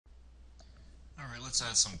Alright, let's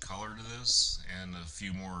add some color to this and a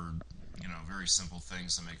few more, very simple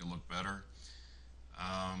things to make it look better.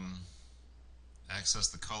 Um, Access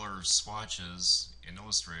the color swatches in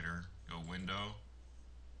Illustrator. Go Window,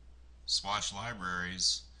 Swatch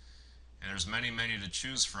Libraries, and there's many to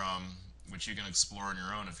choose from, which you can explore on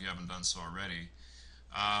your own if you haven't done so already.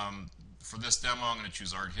 For this demo, I'm going to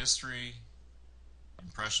choose Art History,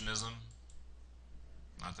 Impressionism.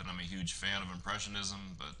 Not that I'm a huge fan of Impressionism,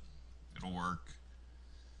 but it'll work.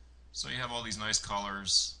 So you have all these nice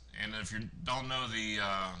colors, and if you don't know the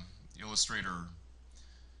Illustrator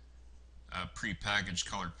pre-packaged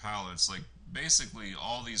colored palettes, like basically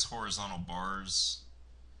all these horizontal bars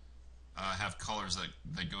have colors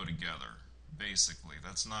that go together. Basically,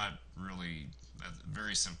 that's not really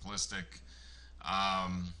very simplistic.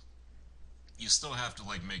 Um, you still have to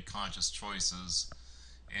like make conscious choices,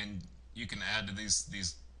 and you can add to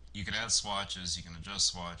these. You can add swatches, you can adjust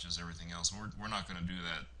swatches, everything else. We're not going to do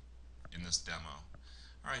that in this demo.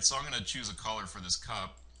 Alright, so I'm going to choose a color for this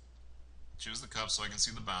cup. Choose the cup so I can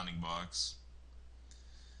see the bounding box.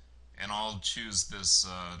 And I'll choose this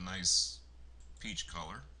nice peach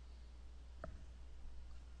color.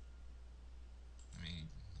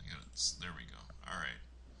 There we go. Alright.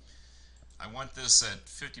 I want this at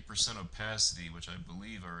 50% opacity, which I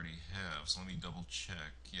believe I already have. So let me double check.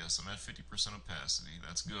 Yes, I'm at 50% opacity.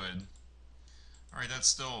 That's good. Alright, that's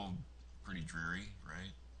still pretty dreary,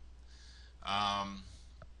 right?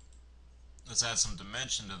 Let's add some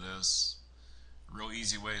dimension to this. A real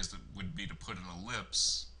easy way would be to put an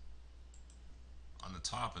ellipse on the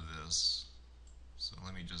top of this. So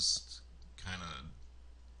let me just kind of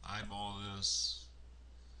eyeball this.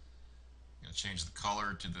 I'm going to change the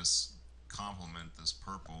color to this complement, this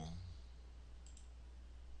purple.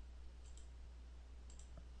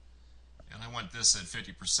 And I want this at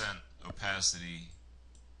 50% opacity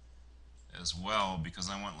as well, because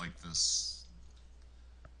I want like this,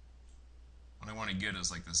 what I want to get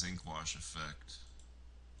is like this ink wash effect.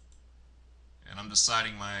 And I'm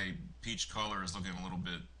deciding my peach color is looking a little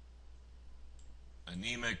bit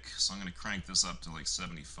anemic, so I'm going to crank this up to like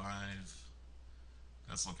 75.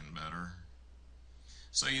 That's looking better.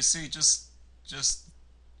 So you see, just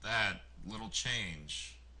that little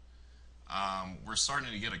change, we're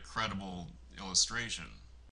starting to get a credible illustration.